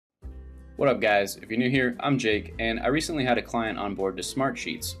What up guys, if you're new here, I'm Jake, and I recently had a client on board to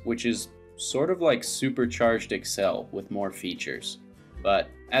Smartsheets, which is sort of like supercharged Excel with more features. But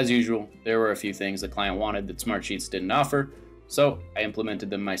as usual, there were a few things the client wanted that Smartsheets didn't offer, so I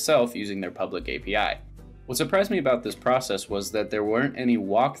implemented them myself using their public API. What surprised me about this process was that there weren't any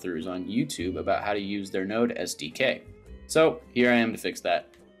walkthroughs on YouTube about how to use their Node SDK. So here I am to fix that.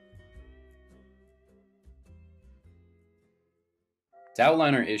 To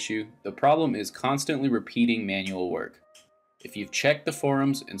outline our issue, the problem is constantly repeating manual work. If you've checked the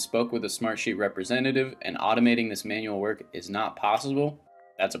forums and spoke with a Smartsheet representative and automating this manual work is not possible,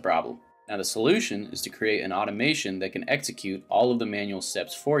 that's a problem. Now the solution is to create an automation that can execute all of the manual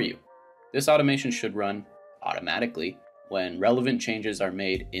steps for you. This automation should run automatically when relevant changes are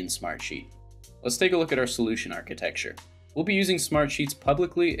made in Smartsheet. Let's take a look at our solution architecture. We'll be using Smartsheet's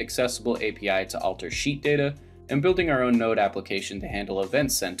publicly accessible API to alter sheet data and building our own Node application to handle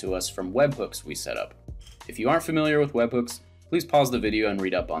events sent to us from webhooks we set up. If you aren't familiar with webhooks, please pause the video and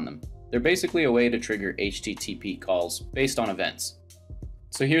read up on them. They're basically a way to trigger HTTP calls based on events.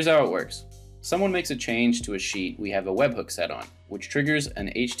 So here's how it works. Someone makes a change to a sheet we have a webhook set on, which triggers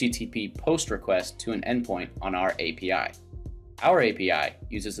an HTTP post request to an endpoint on our API. Our API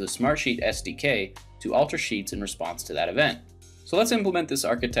uses the Smartsheet SDK to alter sheets in response to that event. So let's implement this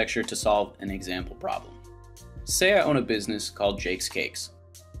architecture to solve an example problem. Say I own a business called Jake's Cakes.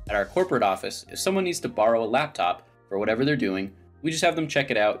 At our corporate office, if someone needs to borrow a laptop for whatever they're doing, we just have them check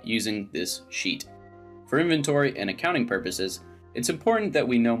it out using this sheet. For inventory and accounting purposes, it's important that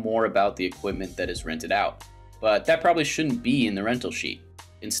we know more about the equipment that is rented out, but that probably shouldn't be in the rental sheet.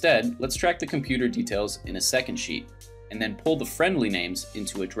 Instead, let's track the computer details in a second sheet, and then pull the friendly names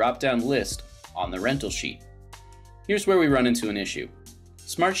into a drop-down list on the rental sheet. Here's where we run into an issue.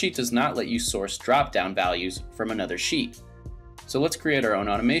 Smartsheet does not let you source drop-down values from another sheet. So let's create our own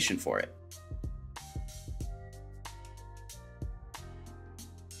automation for it.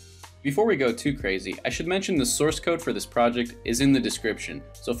 Before we go too crazy, I should mention the source code for this project is in the description,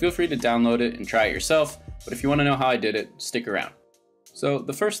 so feel free to download it and try it yourself, but if you want to know how I did it, stick around. So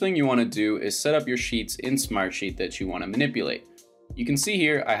the first thing you want to do is set up your sheets in Smartsheet that you want to manipulate. You can see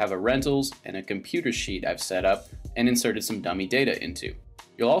here I have a rentals and a computer sheet I've set up and inserted some dummy data into.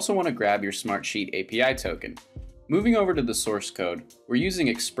 You'll also want to grab your Smartsheet API token. Moving over to the source code, we're using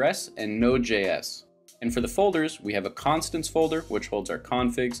Express and Node.js. And for the folders, we have a constants folder, which holds our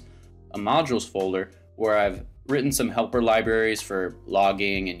configs, a modules folder, where I've written some helper libraries for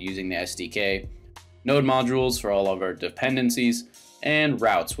logging and using the SDK, node modules for all of our dependencies, and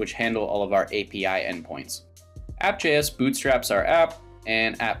routes, which handle all of our API endpoints. App.js bootstraps our app,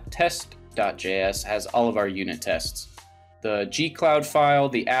 and app.test.js has all of our unit tests. The gcloud file,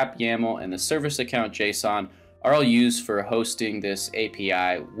 the app YAML, and the service account JSON are all used for hosting this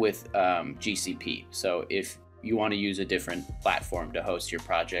API with GCP. So if you want to use a different platform to host your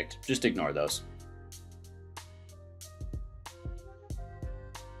project, just ignore those.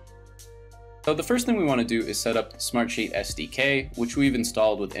 So the first thing we want to do is set up the Smartsheet SDK, which we've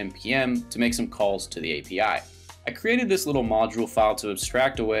installed with npm to make some calls to the API. I created this little module file to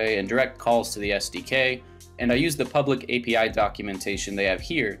abstract away and direct calls to the SDK, and I used the public API documentation they have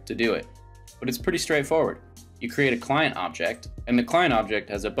here to do it. But it's pretty straightforward. You create a client object, and the client object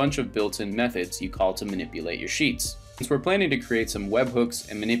has a bunch of built-in methods you call to manipulate your sheets. Since we're planning to create some webhooks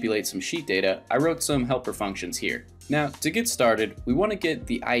and manipulate some sheet data, I wrote some helper functions here. Now, to get started, we want to get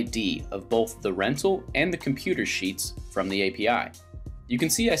the ID of both the rental and the computer sheets from the API. You can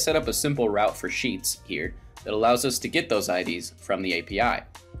see I set up a simple route for sheets here that allows us to get those IDs from the API.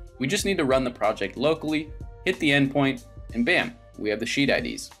 We just need to run the project locally, hit the endpoint, and bam, we have the sheet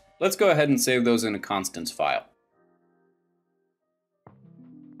IDs. Let's go ahead and save those in a constants file.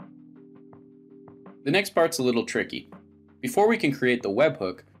 The next part's a little tricky. Before we can create the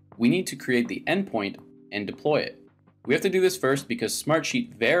webhook, we need to create the endpoint and deploy it. We have to do this first because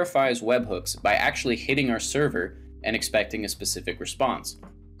Smartsheet verifies webhooks by actually hitting our server and expecting a specific response.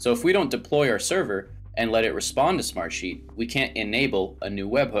 So if we don't deploy our server and let it respond to Smartsheet, we can't enable a new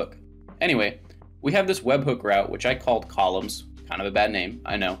webhook. Anyway, we have this webhook route, which I called columns, kind of a bad name,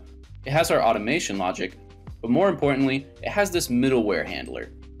 I know. It has our automation logic, but more importantly, it has this middleware handler.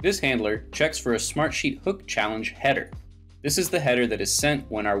 This handler checks for a Smartsheet hook challenge header. This is the header that is sent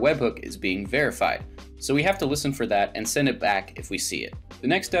when our webhook is being verified, so we have to listen for that and send it back if we see it. The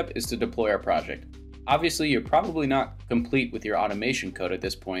next step is to deploy our project. Obviously, you're probably not complete with your automation code at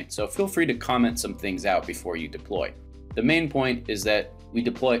this point, so feel free to comment some things out before you deploy. The main point is that we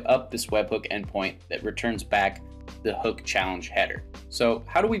deploy up this webhook endpoint that returns back the hook challenge header. So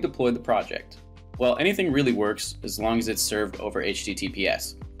how do we deploy the project? Well, anything really works as long as it's served over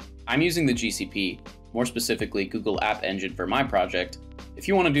HTTPS. I'm using the GCP, more specifically Google App Engine for my project. If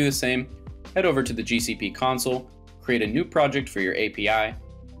you want to do the same, head over to the GCP console, create a new project for your API,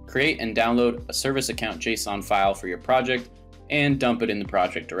 create and download a service account JSON file for your project, and dump it in the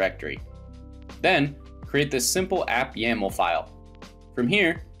project directory. Then, create this simple app YAML file. From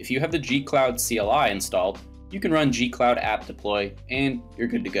here, if you have the gcloud CLI installed, you can run gcloud app deploy and you're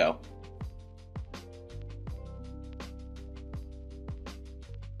good to go.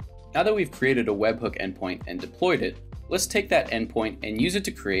 Now that we've created a webhook endpoint and deployed it, let's take that endpoint and use it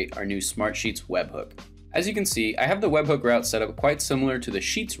to create our new Smartsheets webhook. As you can see, I have the webhook route set up quite similar to the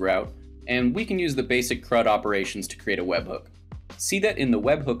Sheets route, and we can use the basic CRUD operations to create a webhook. See that in the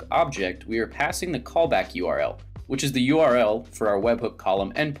webhook object, we are passing the callback URL, which is the URL for our webhook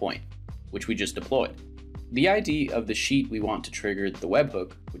column endpoint, which we just deployed. The ID of the sheet we want to trigger the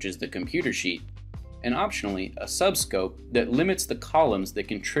webhook, which is the computer sheet, and optionally a subscope that limits the columns that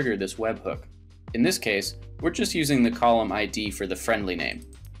can trigger this webhook. In this case, we're just using the column ID for the friendly name.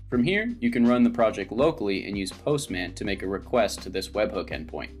 From here, you can run the project locally and use Postman to make a request to this webhook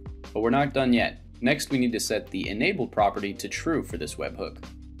endpoint. But we're not done yet. Next, we need to set the enabled property to true for this webhook.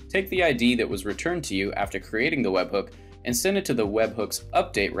 Take the ID that was returned to you after creating the webhook and send it to the webhook's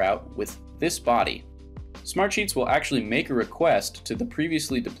update route with this body. Smartsheets will actually make a request to the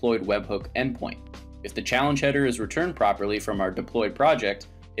previously deployed webhook endpoint. If the challenge header is returned properly from our deployed project,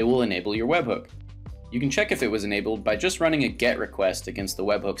 it will enable your webhook. You can check if it was enabled by just running a GET request against the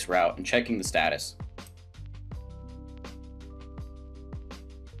webhook's route and checking the status.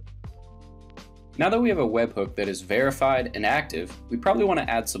 Now that we have a webhook that is verified and active, we probably want to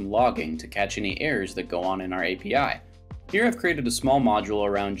add some logging to catch any errors that go on in our API. Here I've created a small module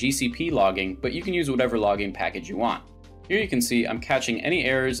around GCP logging, but you can use whatever logging package you want. Here you can see I'm catching any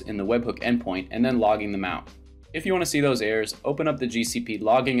errors in the webhook endpoint and then logging them out. If you want to see those errors, open up the GCP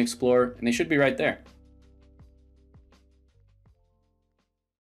Logging Explorer and they should be right there.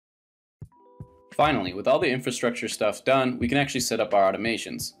 Finally, with all the infrastructure stuff done, we can actually set up our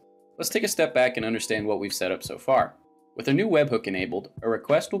automations. Let's take a step back and understand what we've set up so far. With a new webhook enabled, a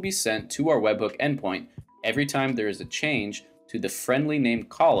request will be sent to our webhook endpoint every time there is a change to the friendly name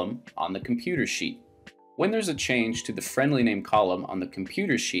column on the computer sheet. When there's a change to the friendly name column on the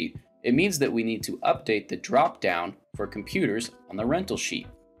computer sheet, it means that we need to update the drop-down for computers on the rental sheet.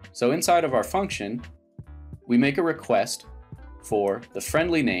 So inside of our function, we make a request for the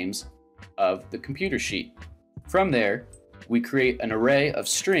friendly names of the computer sheet. From there, we create an array of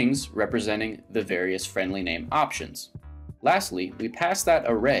strings representing the various friendly name options. Lastly, we pass that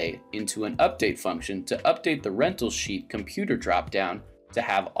array into an update function to update the rental sheet computer dropdown to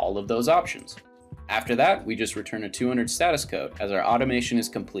have all of those options. After that, we just return a 200 status code as our automation is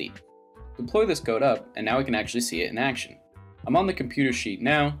complete. Deploy this code up, and now we can actually see it in action. I'm on the computer sheet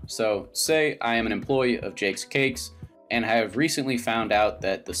now, so say I am an employee of Jake's Cakes, and I have recently found out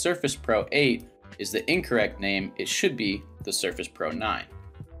that the Surface Pro 8 is the incorrect name. It should be the Surface Pro 9.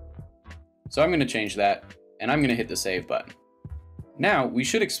 So I'm going to change that, and I'm going to hit the save button. Now we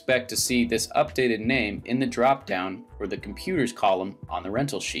should expect to see this updated name in the dropdown for the computers column on the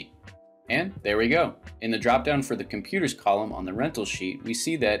rental sheet. And there we go. In the dropdown for the computers column on the rental sheet, we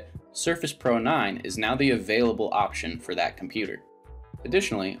see that Surface Pro 9 is now the available option for that computer.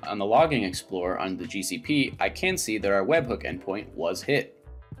 Additionally, on the Logging Explorer on the GCP, I can see that our webhook endpoint was hit.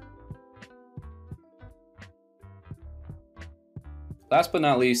 Last but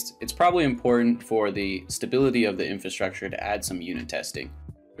not least, it's probably important for the stability of the infrastructure to add some unit testing.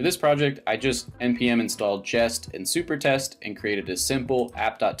 For this project, I just npm installed jest and supertest and created a simple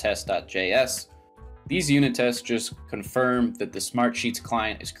app.test.js. These unit tests just confirm that the Smartsheets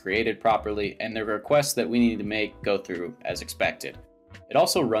client is created properly and the requests that we need to make go through as expected. It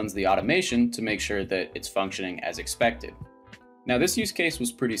also runs the automation to make sure that it's functioning as expected. Now this use case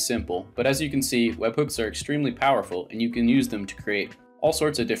was pretty simple, but as you can see, webhooks are extremely powerful and you can use them to create all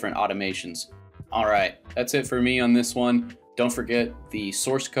sorts of different automations. Alright, that's it for me on this one. Don't forget the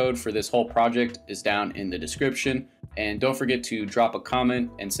source code for this whole project is down in the description, and don't forget to drop a comment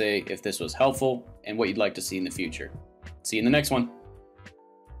and say if this was helpful and what you'd like to see in the future. See you in the next one.